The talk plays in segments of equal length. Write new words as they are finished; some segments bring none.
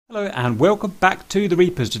Hello and welcome back to the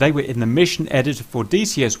Reapers. Today we're in the mission editor for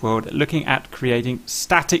DCS World looking at creating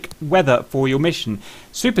static weather for your mission.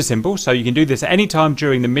 Super simple, so you can do this at any time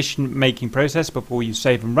during the mission making process before you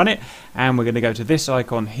save and run it. And we're going to go to this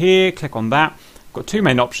icon here, click on that. Got two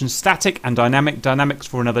main options, static and dynamic. Dynamics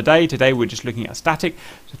for another day. Today we're just looking at static.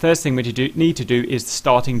 So the first thing we need to do is the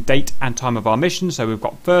starting date and time of our mission. So we've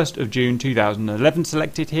got 1st of June 2011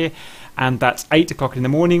 selected here, and that's 8 o'clock in the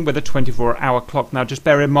morning with a 24-hour clock. Now just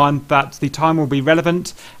bear in mind that the time will be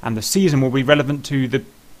relevant and the season will be relevant to the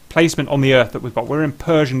placement on the Earth that we've got. We're in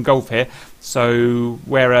Persian Gulf here, so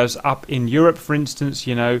whereas up in Europe, for instance,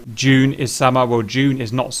 you know, June is summer. Well, June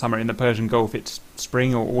is not summer in the Persian Gulf. It's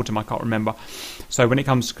spring or autumn, I can't remember. So when it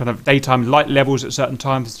comes to kind of daytime light levels at certain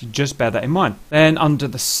times, just bear that in mind. Then under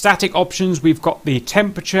the static options, we've got the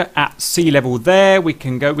temperature at sea level there. We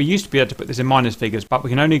used to be able to put this in minus figures, but we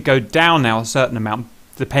can only go down now a certain amount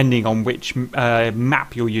depending on which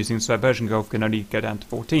map you're using. So Persian Gulf can only go down to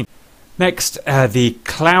 14. Next, the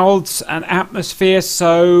clouds and atmosphere.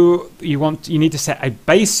 So you need to set a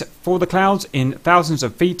base for the clouds in thousands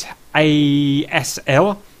of feet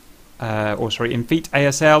ASL. In feet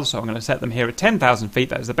ASL, so I'm going to set them here at 10,000 feet.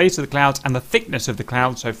 That is the base of the clouds and the thickness of the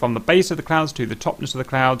clouds. So from the base of the clouds to the topness of the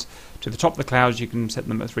clouds to the top of the clouds, you can set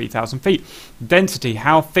them at 3,000 feet. Density,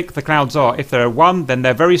 how thick the clouds are. If there are 1, then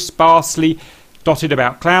they're very sparsely dotted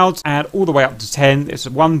about clouds, and all the way up to 10, it's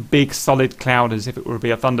one big solid cloud as if it would be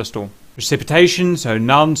a thunderstorm. Precipitation, so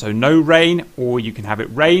none, so no rain, or you can have it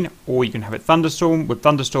rain, or you can have it thunderstorm. With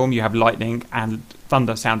thunderstorm, you have lightning and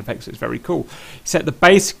thunder sound effects. It's very cool. Set the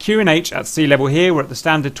base QNH at sea level here. We're at the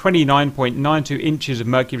standard 29.92 inches of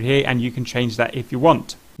mercury here, and you can change that if you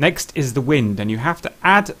want. Next is the wind, and you have to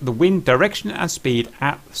add the wind direction and speed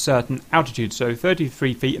at certain altitudes. So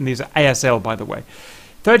 33 feet, and these are ASL, by the way.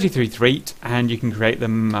 33 feet, and you can create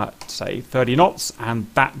them at, say, 30 knots, and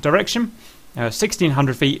that direction.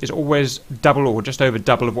 1,600 feet is always double or just over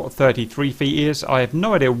double of what 33 feet is. I have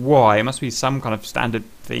no idea why. It must be some kind of standard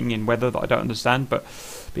thing in weather that I don't understand, but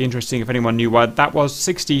it'd be interesting if anyone knew why that was.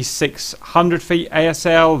 6,600 feet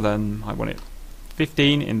ASL, then I want it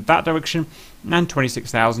 15 in that direction, and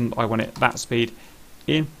 26,000, I want it that speed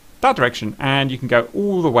in that direction. And you can go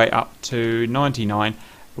all the way up to 99,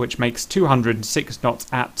 which makes 206 knots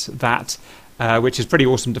at that. Which is pretty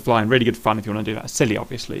awesome to fly and really good fun if you want to do that. Silly,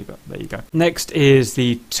 obviously, but there you go. Next is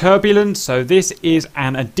the turbulence. So this is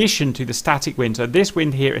an addition to the static wind. So this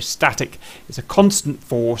wind here is static. It's a constant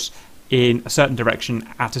force in a certain direction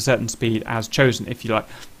at a certain speed as chosen, if you like.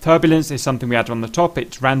 Turbulence is something we add on the top.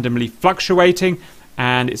 It's randomly fluctuating,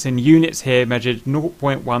 and it's in units here measured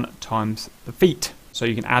 0.1 times the feet. So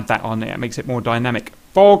you can add that on there. It makes it more dynamic.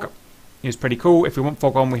 Fog is pretty cool. If we want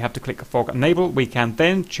fog on, we have to click fog enable. We can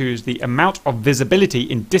then choose the amount of visibility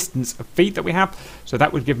in distance of feet that we have. So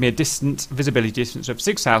that would give me a visibility distance of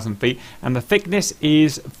 6,000 feet, and the thickness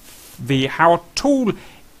is how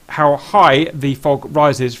high the fog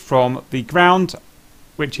rises from the ground,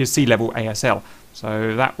 which is sea level ASL.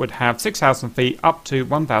 So that would have 6,000 feet up to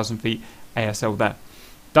 1,000 feet ASL there.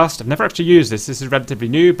 Dust, I've never actually used this. This is relatively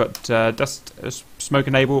new, but dust smoke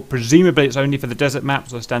enable. Presumably it's only for the desert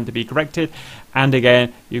maps, so stand to be corrected. And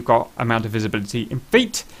again, you've got amount of visibility in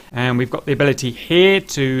feet. And we've got the ability here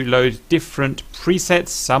to load different presets,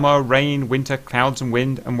 summer, rain, winter, clouds and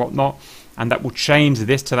wind and whatnot. And that will change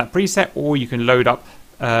this to that preset, or you can load up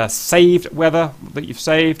saved weather that you've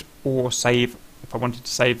saved, or save, if I wanted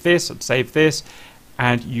to save this, I'd save this.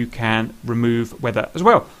 And you can remove weather as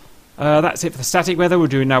well. That's it for the static weather. We'll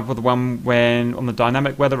do now for the one on the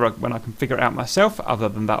dynamic weather when I can figure it out myself. Other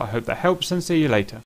than that, I hope that helps, and see you later.